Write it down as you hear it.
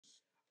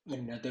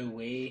Another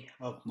way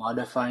of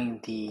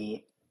modifying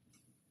the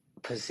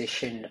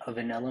position of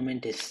an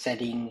element is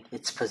setting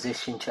its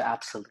position to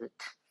absolute.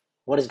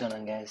 What is going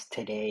on, guys?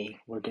 Today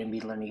we're going to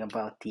be learning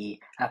about the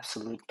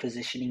absolute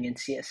positioning in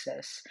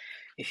CSS.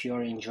 If you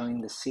are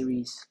enjoying the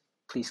series,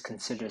 please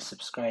consider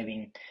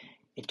subscribing.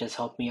 It does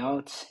help me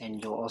out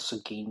and you'll also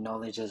gain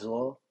knowledge as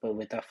well. But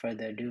without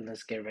further ado,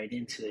 let's get right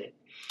into it.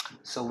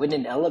 So when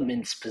an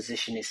element's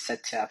position is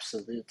set to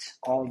absolute,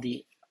 all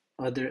the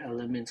other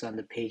elements on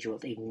the page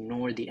will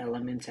ignore the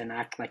element and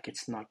act like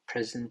it's not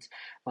present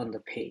on the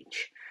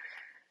page.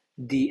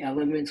 The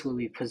element will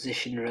be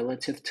positioned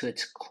relative to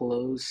its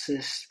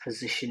closest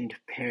positioned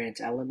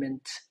parent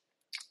element,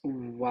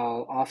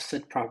 while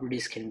offset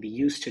properties can be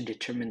used to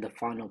determine the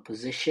final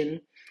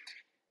position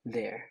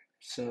there.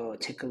 So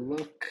take a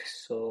look.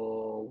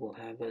 So we'll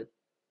have a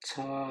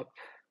top,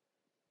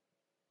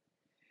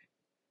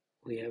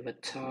 we have a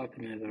top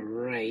and we have a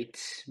right,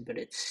 but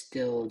it's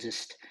still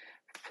just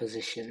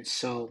position.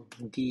 So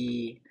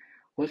the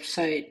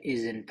website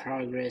is in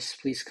progress.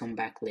 Please come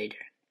back later.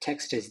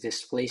 Text is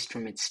displaced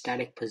from its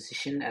static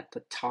position at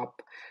the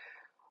top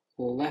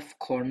left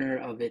corner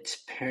of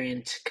its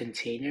parent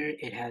container.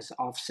 It has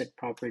offset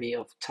property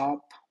of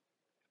top,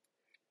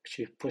 which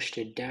we pushed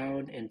it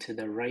down and to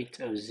the right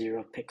of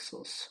 0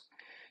 pixels.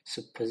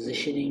 So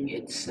positioning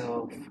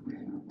itself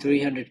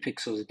 300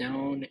 pixels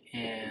down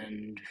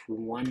and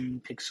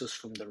 1 pixels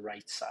from the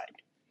right side.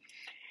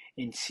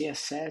 In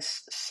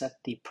CSS, set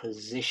the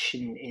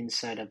position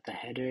inside of the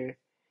header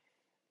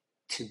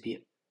to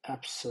be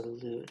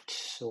absolute.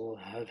 So we'll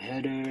have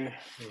header,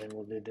 and then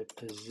we'll do the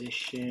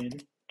position,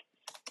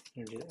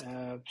 we'll do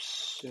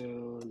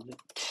absolute.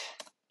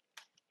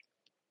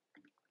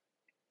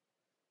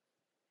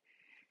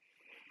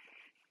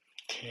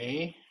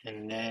 Okay,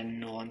 and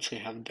then once we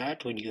have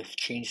that, when you've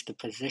changed the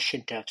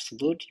position to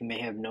absolute, you may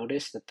have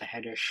noticed that the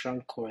header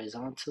shrunk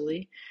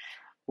horizontally.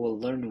 We'll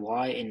learn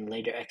why in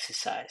later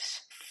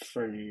exercise.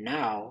 For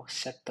now,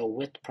 set the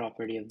width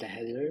property of the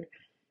header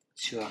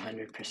to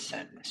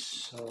 100%.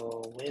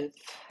 So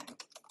width,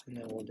 and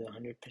then we'll do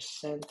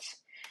 100%,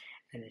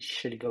 and it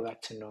should go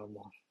back to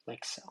normal,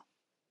 like so.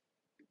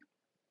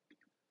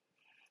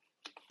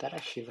 That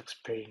actually looks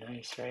pretty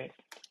nice, right?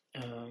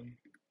 And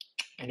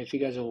if you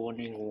guys are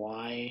wondering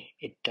why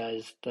it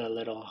does the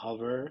little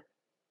hover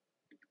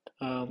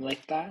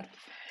like that,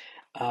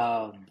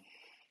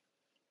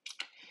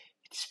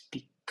 it's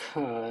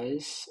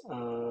because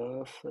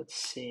of, let's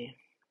see,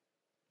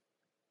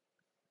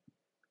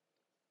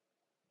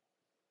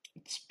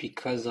 it's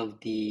because of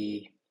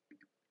the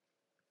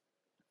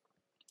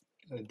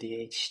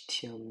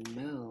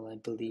HTML, I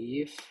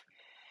believe,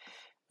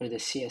 or the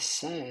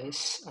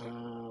CSS.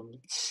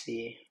 Let's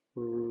see,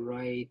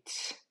 right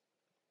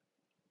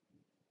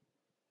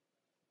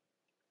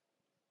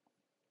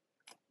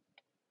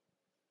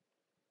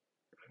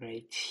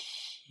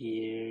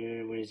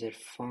here, where is it?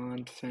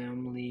 Font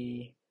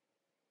family,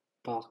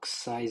 box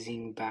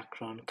sizing,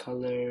 background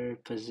color,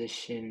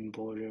 position,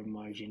 border,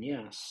 margin.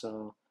 Yeah,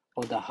 so,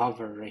 oh, the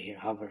hover right here,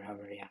 hover,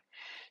 yeah.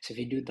 So if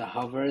you do the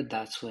hover,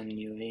 that's when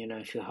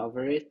if you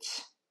hover it,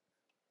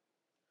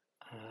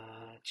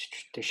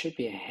 there should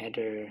be a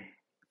header.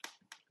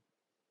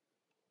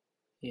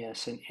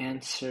 Yes, an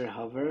answer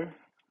hover.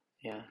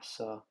 Yeah,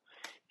 so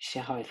see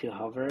how if you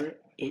hover,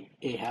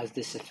 it has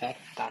this effect.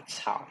 That's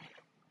how,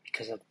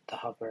 because of the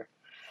hover.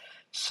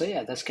 So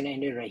yeah, that's gonna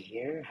end it right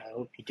here. I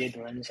hope you did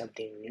learn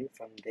something new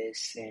from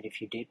this, and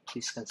if you did,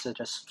 please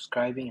consider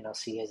subscribing, and I'll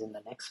see you guys in the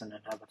next one,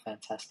 and have a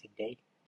fantastic day.